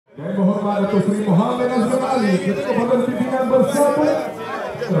Yang berhormat Tan Sri Muhyiddin Yassin, Ketua Parti Pribumi Bersatu.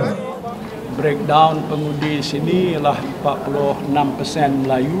 Breakdown pengundi sini ialah 46%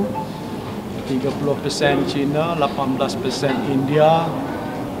 Melayu, 30% Cina, 18% India,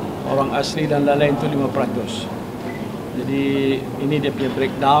 orang asli dan lain-lain itu 5%. Jadi ini dia punya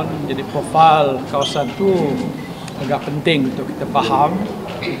breakdown. Jadi profil kawasan tu agak penting untuk kita faham,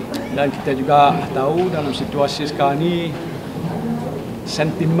 dan kita juga tahu dalam situasi sekarang ni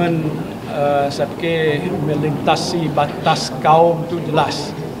sentimen saya fikir melintasi batas kaum tu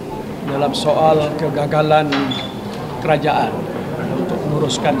jelas dalam soal kegagalan kerajaan untuk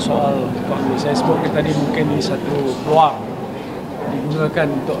menguruskan soal ekonomi. Saya sebut tadi mungkin ini satu peluang digunakan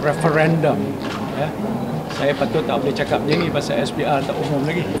untuk referendum. Ya. Saya patut tak boleh cakap macam ni pasal SPR tak umum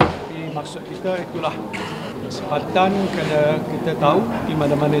lagi. Tapi maksud kita itulah kesempatan kerana kita tahu di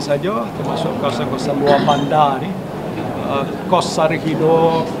mana-mana saja, termasuk kawasan-kawasan luar bandar ni, kos sara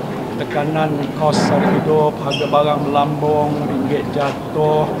hidup, tekanan kos sara hidup, harga barang melambung, ringgit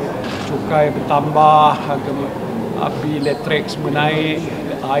jatuh, cukai bertambah, harga api elektrik semua naik,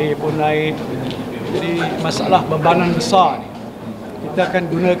 air pun naik. Jadi masalah bebanan besar ni. Kita akan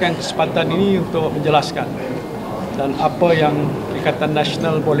gunakan kesempatan ini untuk menjelaskan dan apa yang Perikatan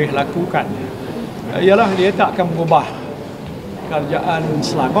Nasional boleh lakukan ialah dia tak akan mengubah kerajaan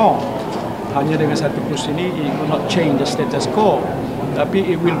Selangor hanya dengan satu kursi ini. It will not change the status quo, tapi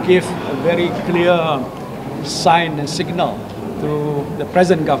it will give a very clear sign and signal to the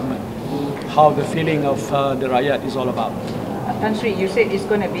present government how the feeling of the rakyat is all about. Tan Sri, you said it's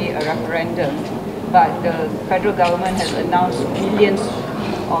going to be a referendum, but the federal government has announced millions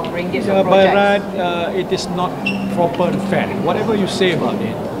of ringgits of projects. By right, it is not proper and fair. Whatever you say about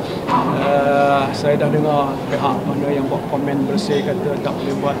it, saya dah dengar pihak mana yang buat komen bersih kata tak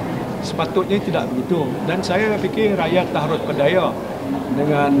boleh buat. Sepatutnya tidak begitu, dan saya fikir rakyat tak harus berdaya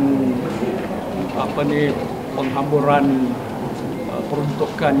dengan penghamburan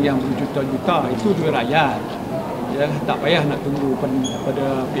peruntukan yang berjuta-juta. Itu duit rakyat. Ya, tak payah nak tunggu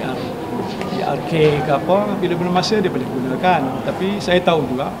pada PRK ke apa, bila masa dia boleh gunakan. Tapi saya tahu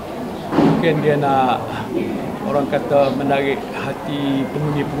juga mungkin dia nak, orang kata, menarik hati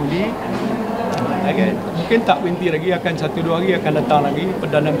pengundi-pengundi. Okay. Mungkin tak berhenti lagi, akan 1-2 hari akan datang lagi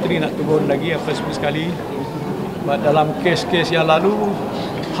Perdana Menteri nak turun lagi apa sekali. Dalam kes-kes yang lalu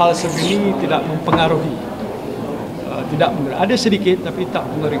hal sebegini tidak mempengaruhi. Ada sedikit tapi tak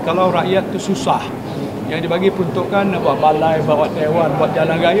mempengaruhi. Kalau rakyat tu susah, yang dibagi peruntukan nak buat balai, buat dewan, buat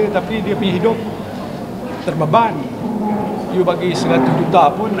jalan raya, tapi dia punya hidup terbeban. You bagi 100 juta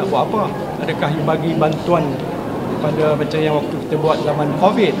pun nak buat apa? Adakah you bagi bantuan pada macam yang waktu kita buat zaman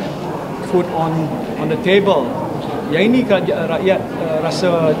COVID, food on the table? Yang ini rakyat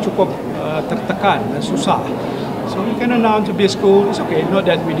rasa cukup tertekan dan susah. So we can announce to be a school, it's okay, not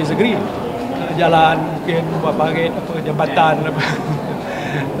that we disagree. Jalan, mungkin buat barit, jambatan,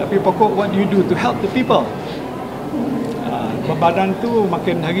 tapi pokok what do you do to help the people? Bebanan tu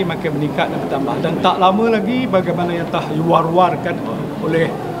makin hari makin meningkat dan bertambah, dan tak lama lagi bagaimana yang telah diwar-warkan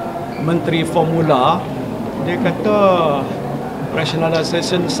oleh Menteri Formula, dia kata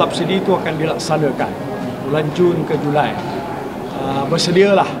rationalisation subsidi itu akan dilaksanakan bulan Jun ke Julai.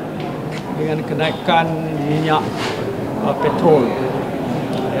 Bersedialah dengan kenaikan minyak petrol.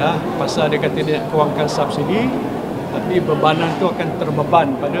 Ya, pasal dia kata dia nak kurangkan subsidi, tapi bebanan itu akan terbeban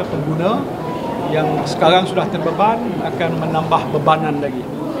pada pengguna yang sekarang sudah terbeban, akan menambah bebanan lagi.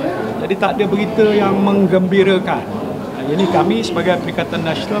 Jadi tak ada berita yang menggembirakan. Jadi kami sebagai Perikatan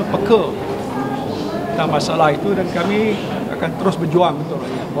Nasional peka tentang masalah itu, dan kami akan terus berjuang untuk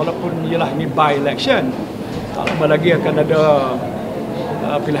rakyat. Walaupun ialah ini by election, tak lama lagi akan ada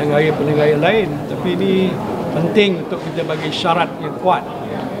pilihan raya lain, tapi ini penting untuk kita bagi syarat yang kuat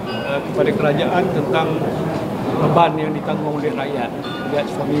kepada kerajaan tentang beban yang ditanggung oleh rakyat.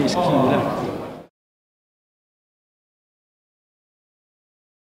 That's for me is key lah.